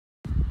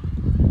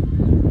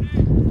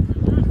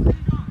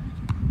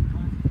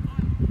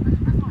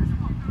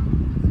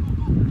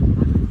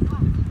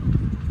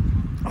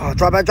Oh,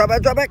 drop back.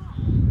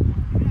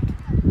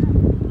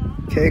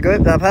 Okay,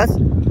 good. That pass. Oh,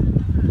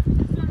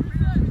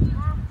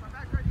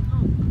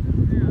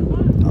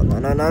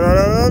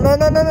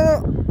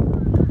 no.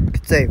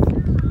 Good save.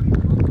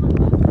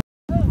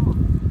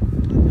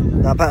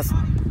 That pass.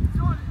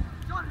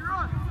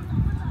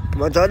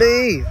 Come on,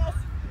 Johnny.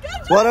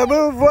 What a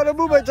move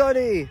by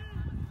Johnny.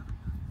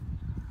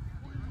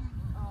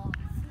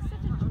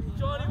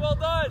 Johnny, well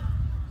done.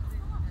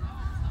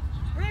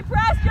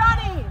 Repress,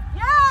 Johnny.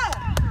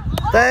 Yeah.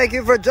 Thank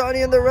you for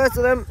Johnny and the rest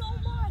of them. So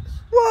much.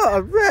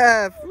 What,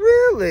 ref?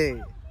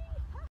 Really?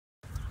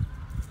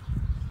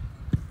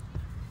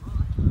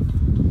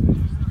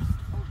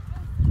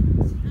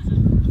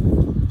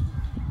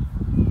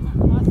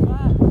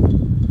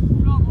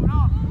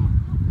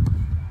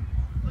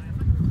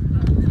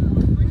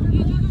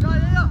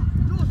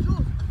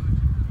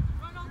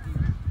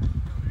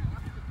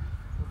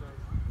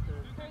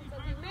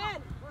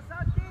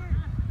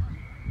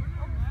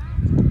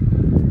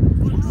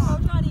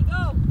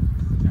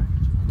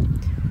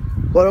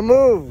 What a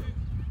move.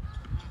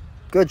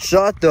 Good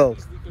shot, though.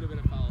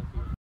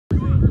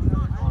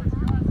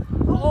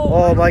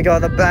 Oh, my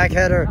God, the back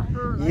header.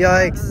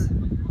 Yikes.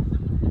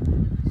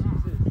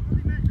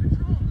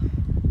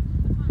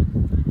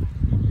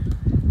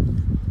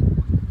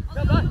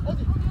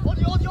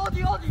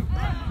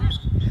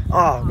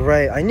 Oh,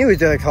 great. I knew he was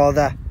going to call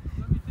that.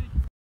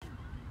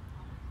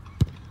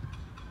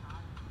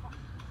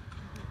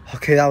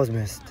 Okay, that was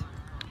missed.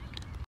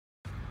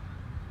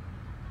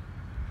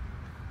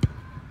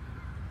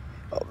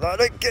 Oh,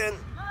 not again.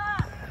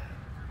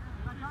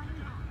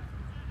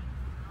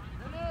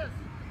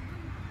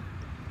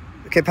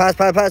 Okay, pass.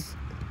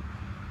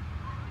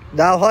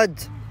 Now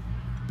Hunt.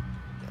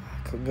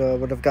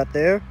 Would have got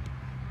there.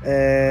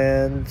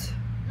 And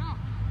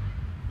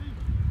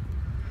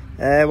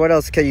what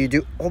else can you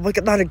do? Oh my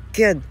God, not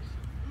again.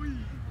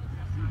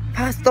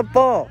 Pass the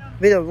ball.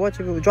 Vito,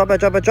 watch it. Drop back.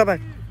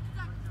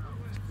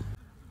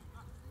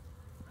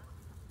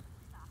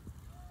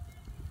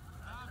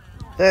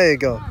 There you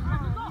go.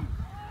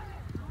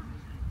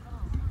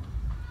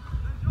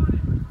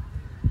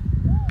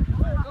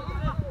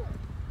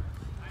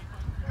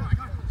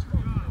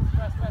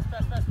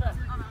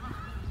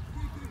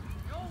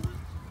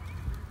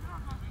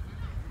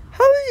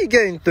 How are you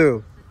getting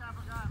through?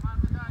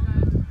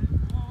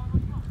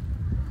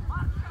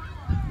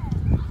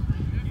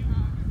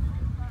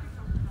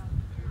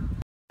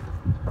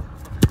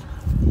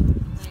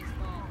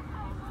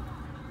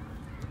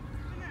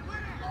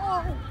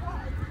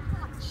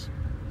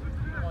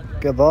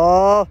 Good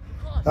ball.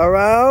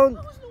 Around.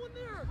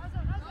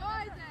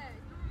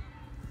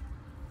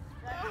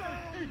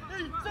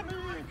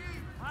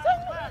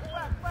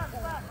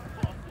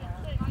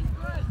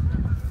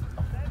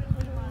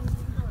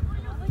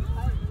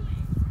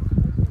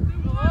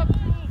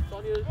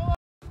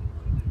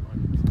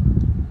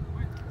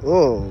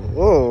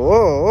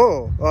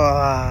 Oh.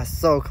 Ah,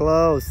 so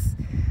close.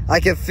 I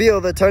can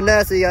feel the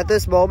tenacity at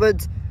this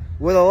moment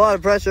with a lot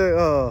of pressure.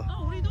 Oh.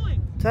 No, what are you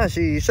doing?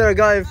 Tashi, you should have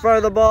got in front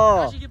of the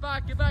ball. Tashi, get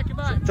back.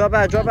 Drop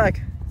back. Stay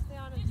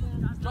on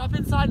him. Drop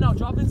inside now.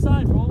 Drop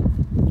inside, bro.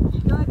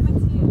 You go ahead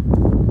and see it.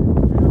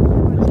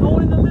 There's no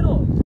one in the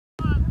middle.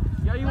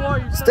 Yeah, you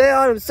are. Stay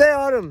on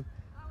him.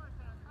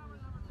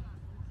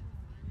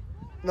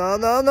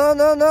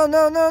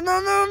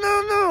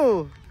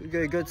 No.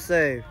 Okay, good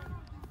save.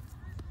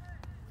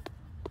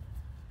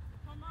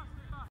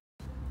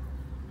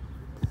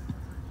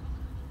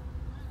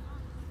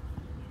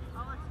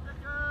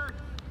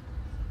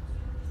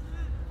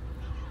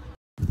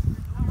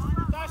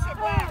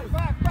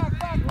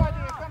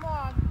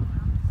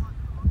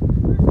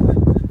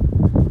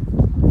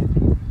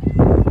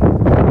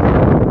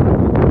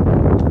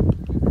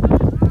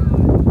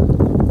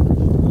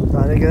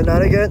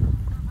 Not again.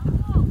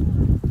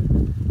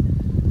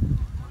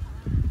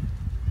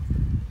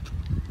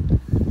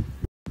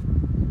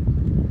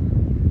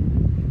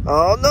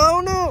 Oh,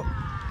 no.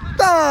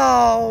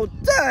 Oh,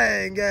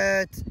 dang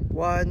it.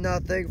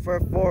 1-0 for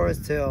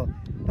Forest Hill.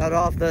 Not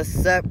off the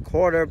set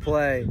quarter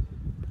play.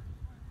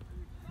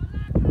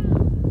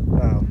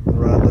 Oh,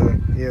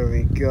 brother. Here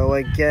we go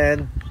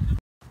again.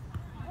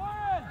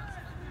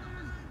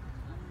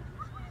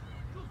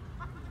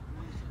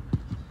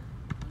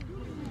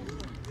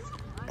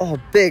 Oh,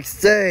 big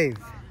save.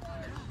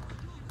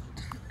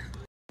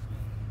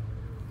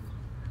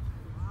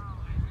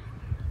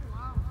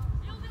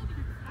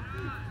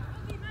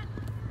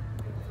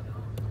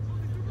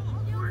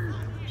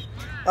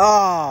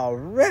 Oh,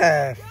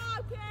 ref.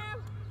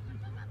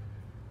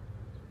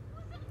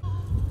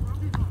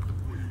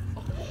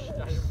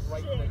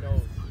 Right in the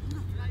nose.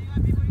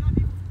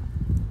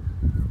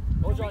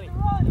 Oh, Johnny.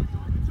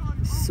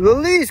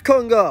 Release,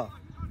 Kunga.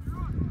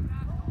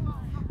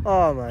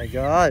 Oh, my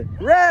God.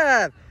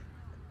 Ref,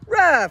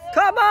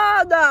 come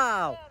on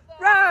now.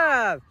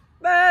 Ref,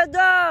 man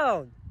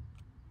down.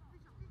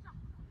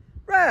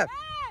 Ref,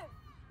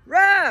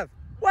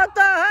 what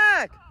the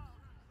heck?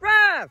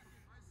 Ref.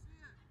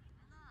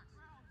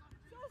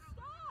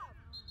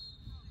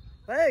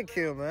 Thank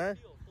you, man.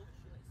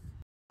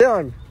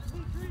 Done.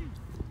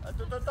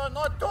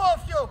 Not two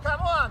of you.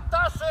 Come on,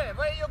 Tdssaa,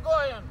 where you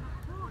going?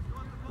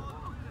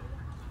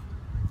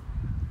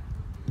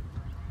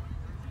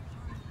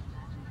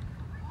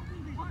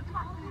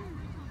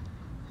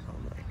 Oh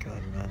my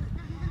God, man.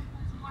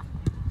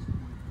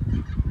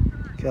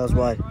 Goes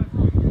wide.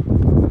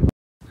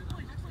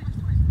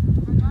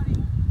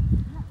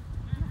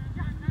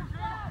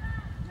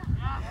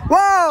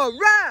 Whoa,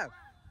 ref!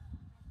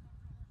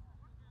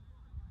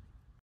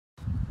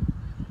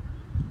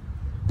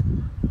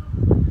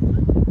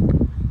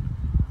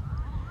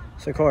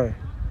 It's a quarter.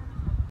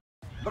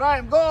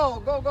 Brian,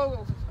 go,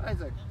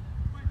 Isaac.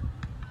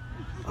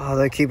 Oh,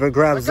 the keeper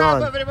grabs What's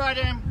on. up,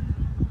 everybody?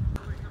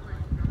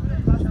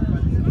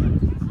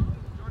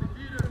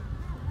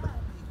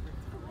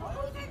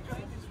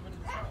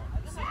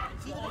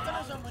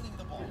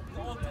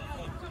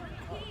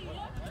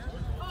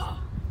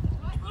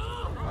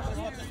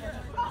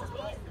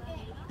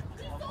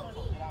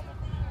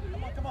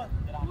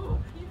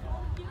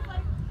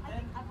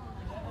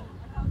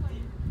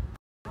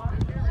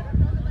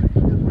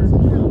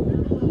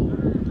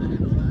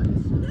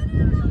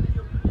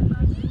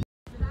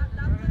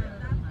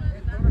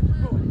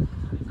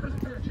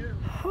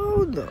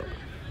 Hold up.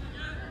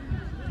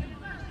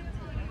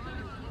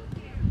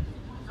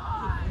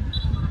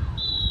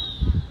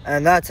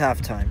 And that's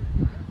halftime.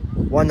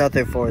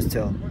 1-0 Forest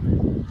Hill.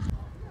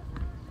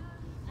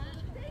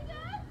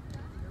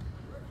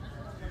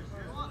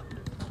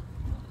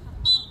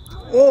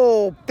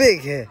 Oh,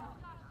 big hit.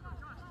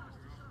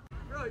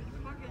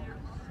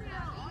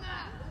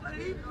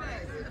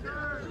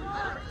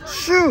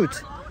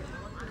 Shoot.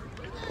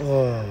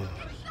 Oh.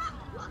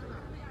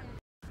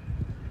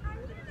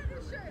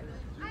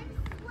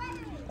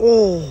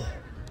 Oh.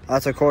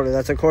 That's a quarter.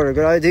 That's a quarter.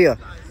 Good idea.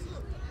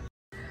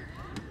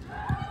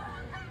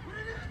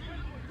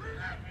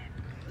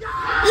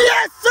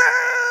 Yes,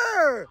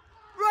 sir!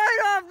 Right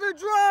off the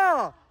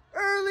draw.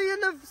 Early in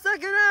the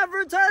second half for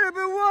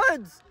Retirement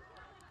Woods.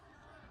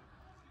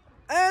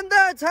 And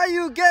that's how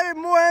you get it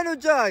more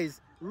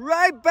energized.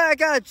 Right back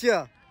at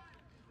you.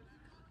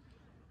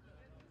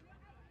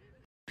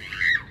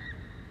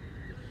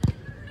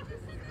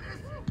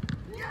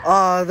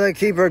 Ah, the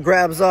keeper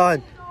grabs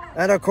on.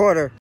 And a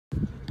quarter.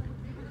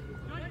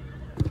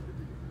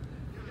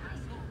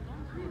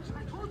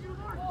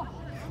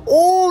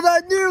 Oh,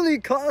 that nearly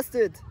cost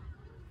it.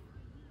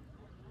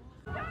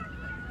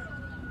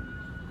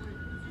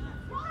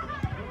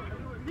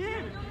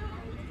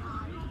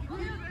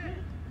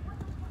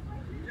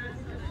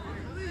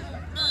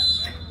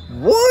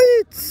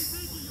 What?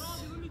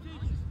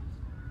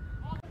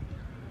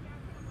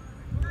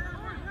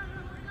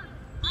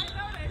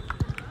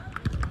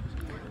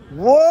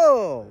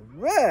 Whoa,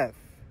 ref.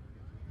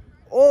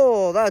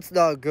 Oh, that's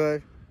not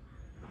good.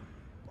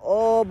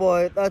 Oh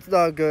boy, that's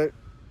not good.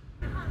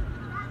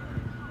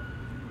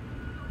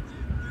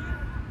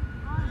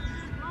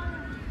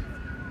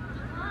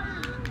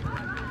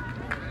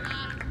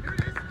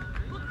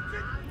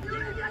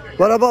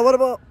 What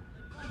about?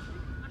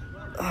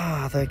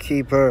 Ah, the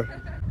keeper.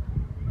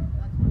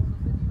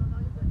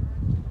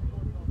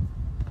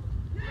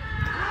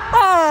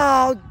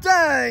 Oh,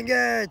 dang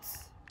it!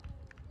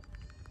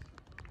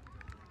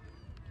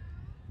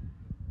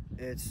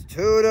 It's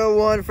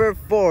 2-1 for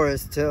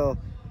Forest Hill.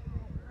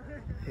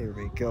 Here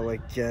we go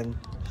again.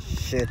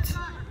 Shit.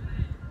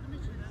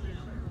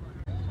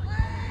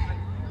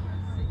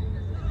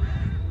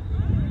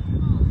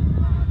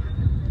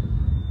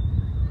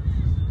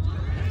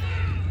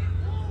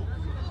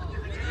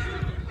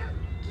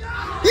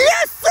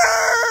 Yes,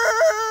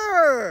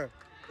 sir!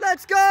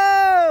 Let's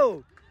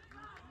go!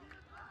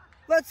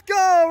 Let's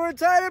go! We're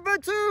tied up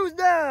at 2s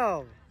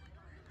now!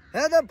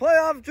 And the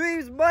playoff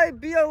dreams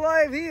might be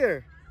alive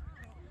here.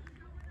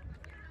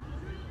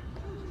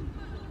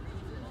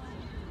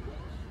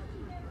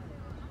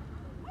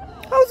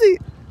 How's he?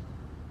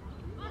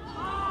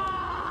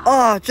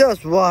 Ah,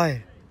 just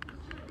wide.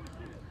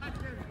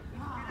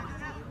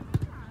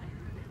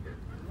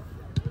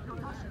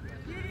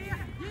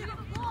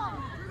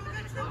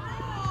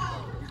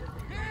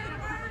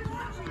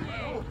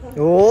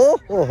 Oh,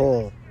 oh,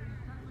 oh.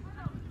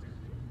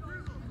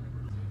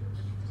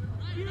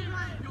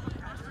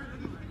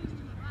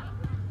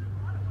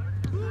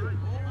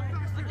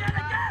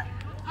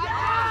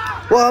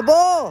 What a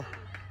ball!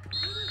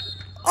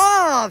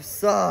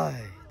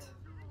 Offside!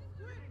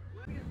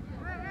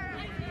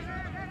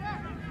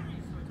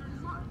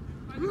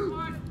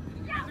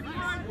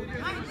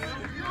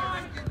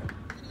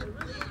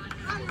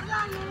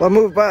 One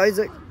move by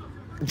Isaac.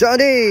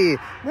 Johnny!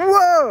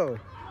 Whoa!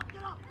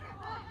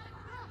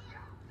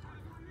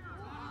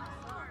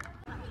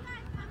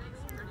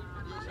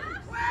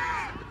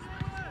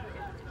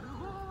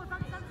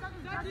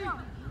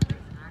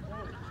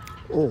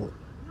 Oh.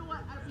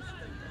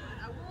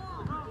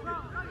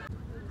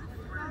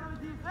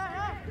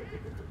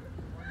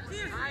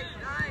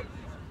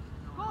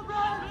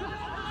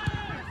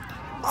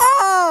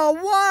 Oh,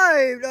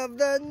 wide of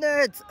the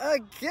net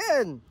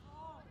again.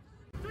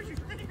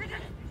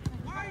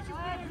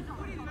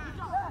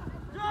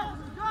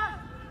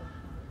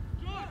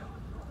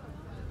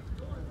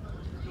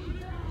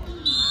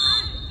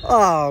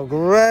 Oh,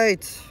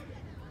 great.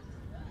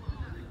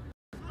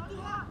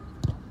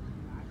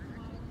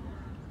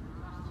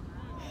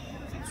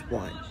 That's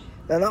wide.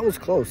 Man, that was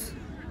close.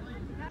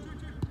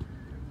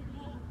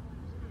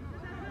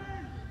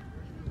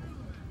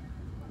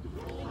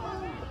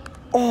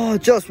 Oh,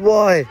 just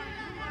wide.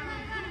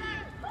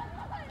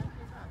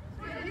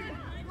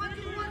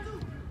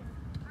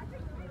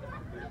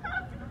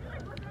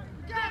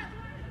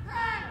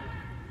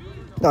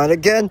 Not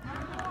again.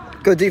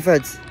 Good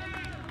defense.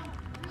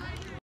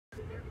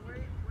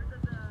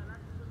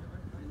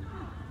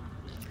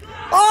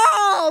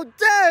 Oh,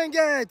 dang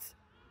it!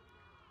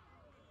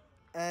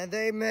 And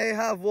they may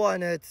have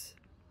won it.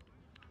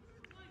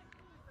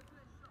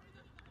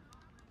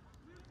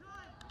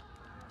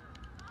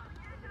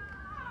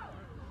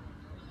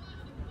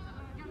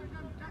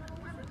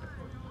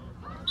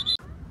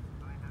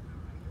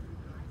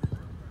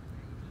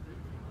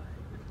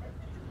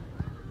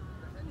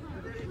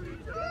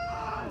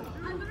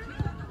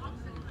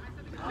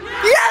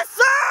 Yes,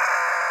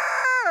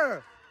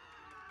 sir!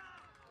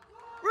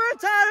 We're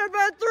tied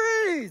by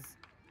threes!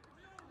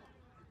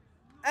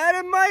 And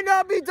it might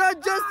not be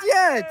done just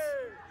yet!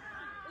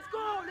 Let's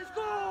go! Let's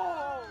go!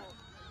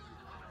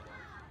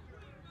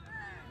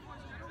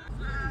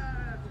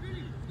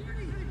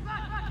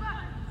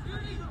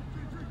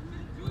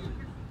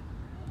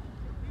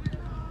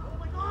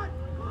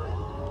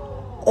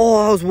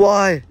 Oh, that was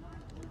wide.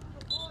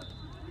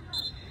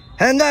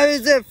 And that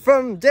is it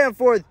from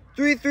Danforth.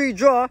 3-3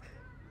 draw.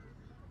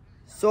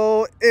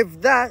 So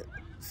if that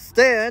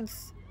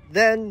stands,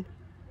 then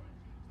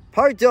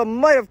Parkdale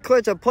might have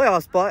clinched a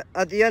playoff spot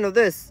at the end of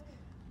this.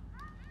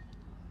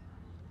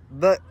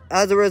 But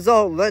as a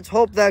result, let's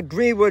hope that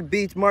Greenwood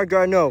beats Marc.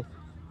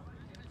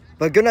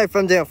 But good night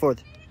from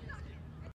Danforth.